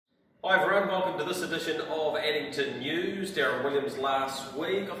Hi everyone, welcome to this edition of Addington News. Darren Williams last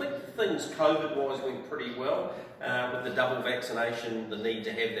week. I think things COVID-wise went pretty well with the double vaccination, the need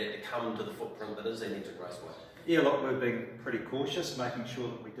to have that to come to the footprint that is Addington Raceway. Yeah, look, we've been pretty cautious, making sure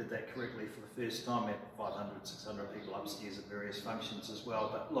that we did that correctly for the first time. We had 500, 600 people upstairs at various functions as well.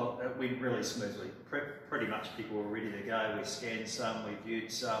 But look, it went really smoothly. Pretty much people were ready to go. We scanned some, we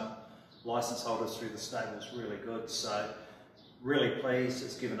viewed some. Licence holders through the stables really good. So really pleased.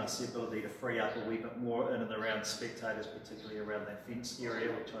 It's given us the ability to free up a wee bit more in and around spectators, particularly around that fenced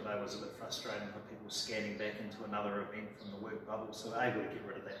area, which I know was a bit frustrating for people scanning back into another event from the work bubble. So we're able to get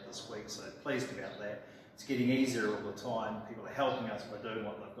rid of that this week. So pleased about that. It's getting easier all the time. People are helping us by doing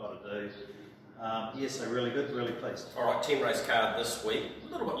what they've got to do. So really good, really pleased. All right, 10 race card this week.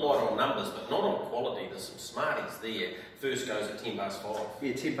 A little bit lighter on numbers, but not on quality. There's some smarties there. First goes at 5:10.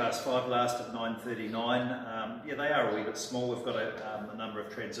 Yeah, 5:10, last at 9:39. They are a wee bit small. We've got a number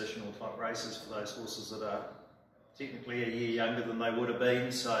of transitional type races for those horses that are technically a year younger than they would have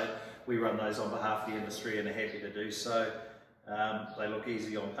been. So we run those on behalf of the industry and are happy to do so. They look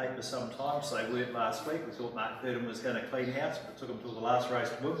easy on paper sometimes. They weren't last week. We thought Mark Purdon was going to clean house, but it took him till the last race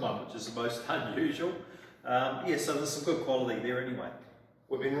to win one, which is the most unusual. So there's some good quality there anyway.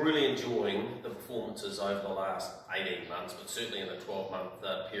 We've been really enjoying the performances over the last 18 months, but certainly in the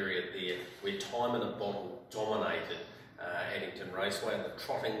 12-month period there, where Time in a Bottle dominated Addington Raceway in the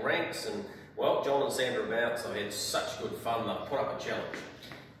trotting ranks. And, well, John and Sandra Bounce have had such good fun, they've put up a challenge.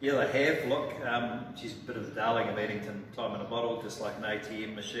 Yeah, they have. Look, she's a bit of the darling of Addington, Time in a Bottle, just like an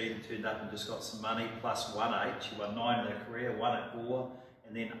ATM machine. Turned up and just got some money, plus won 8. She won 9 in her career, 1 at Gore,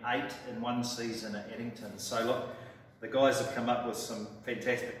 and then 8 in one season at Addington. So look, the guys have come up with some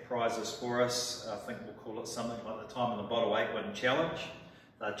fantastic prizes for us. I think we'll call it something like the Time in a Bottle 8-win challenge.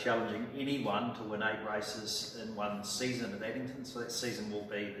 They're challenging anyone to win 8 races in one season at Addington. So that season will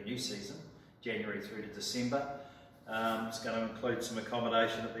be the new season, January through to December. It's going to include some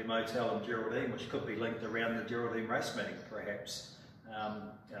accommodation at their motel in Geraldine, which could be linked around the Geraldine race meeting perhaps.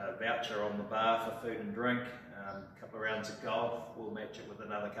 A voucher on the bar for food and drink, a couple of rounds of golf. We'll match it with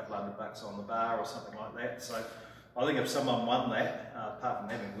another couple $100 on the bar or something like that. So I think if someone won that, apart from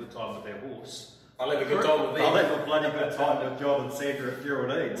having a good time with their horse, I'll have a good time with them. I'll have a bloody good time with John and Sandra at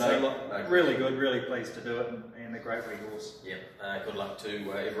Geraldine. So really good, really pleased to do it, and a great wee horse. Yep, good luck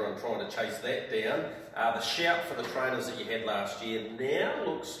to everyone trying to chase that down. The shout for the trainers that you had last year now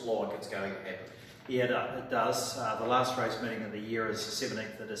looks like it's going to happen. Yeah, it does. The last race meeting of the year is the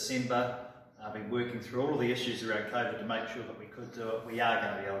 17th of December. I've been working through all of the issues around COVID to make sure that we could do it. We are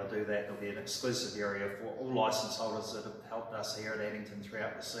going to be able to do that. There'll be an exclusive area for all licence holders that have helped us here at Addington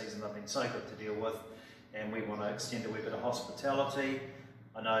throughout the season. They've been so good to deal with, and we want to extend a wee bit of hospitality.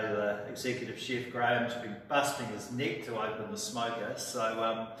 I know the executive chef Graham's been busting his neck to open the smoker, so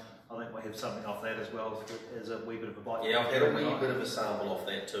I think we'll have something off that as well as a wee bit of a bite. Yeah, I've had a wee bit of a sample off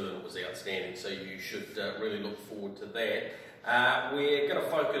that too, and it was outstanding, so you should really look forward to that. We're going to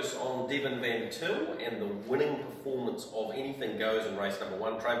focus on Devon Van Til and the winning performance of Anything Goes in race number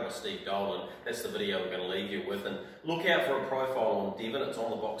 1, trained by Steve Dolan. That's the video we're going to leave you with, and look out for a profile on Devon. It's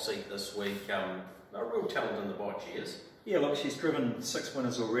on the box seat this week. A real talent in the bike she is. Yeah, look, she's driven 6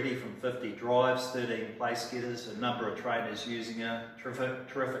 winners already from 50 drives, 13 place getters, a number of trainers using her.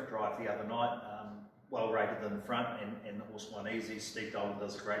 Terrific drive the other night, well rated in the front, and the horse won easy. Steve Dolan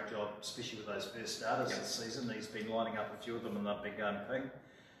does a great job, especially with those first starters this season. He's been lining up a few of them and they've been going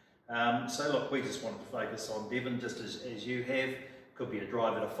ping. So look, we just wanted to focus on Devon, just as you have. Could be a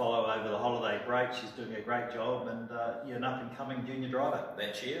driver to follow over the holiday break. She's doing a great job, and an up-and-coming junior driver.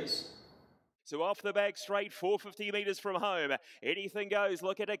 That she is. So off the back straight, 450 metres from home. Anything Goes,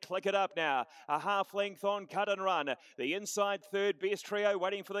 look at it, click it up now. A half length on Cut and Run. The inside third, Best Trio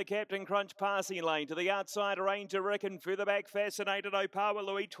waiting for the Captain Crunch passing lane. To the outside, Ranger Rick, and further back, Fascinated Opawa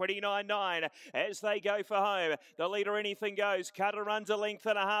Louis, 29.9 as they go for home. The leader, Anything Goes. Cut and Run's a length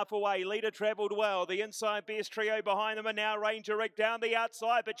and a half away. Leader travelled well. The inside Best Trio behind them, and now Ranger Rick down the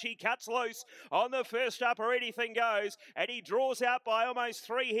outside, but she cuts loose on the first upper. Anything Goes, and he draws out by almost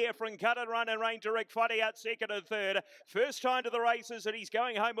 3 here from Cut and Run, and Ranger Rick fighting out second and third. First time to the races, and he's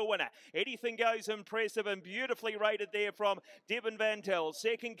going home a winner. Anything Goes impressive and beautifully rated there from Devon Van Til.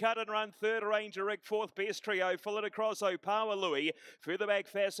 Second Cut and Run, third Ranger Rick, fourth Best Trio, followed across Opawa Louis. Further back,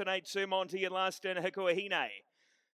 Fascinate Sir Monty, and last in Hikuahine.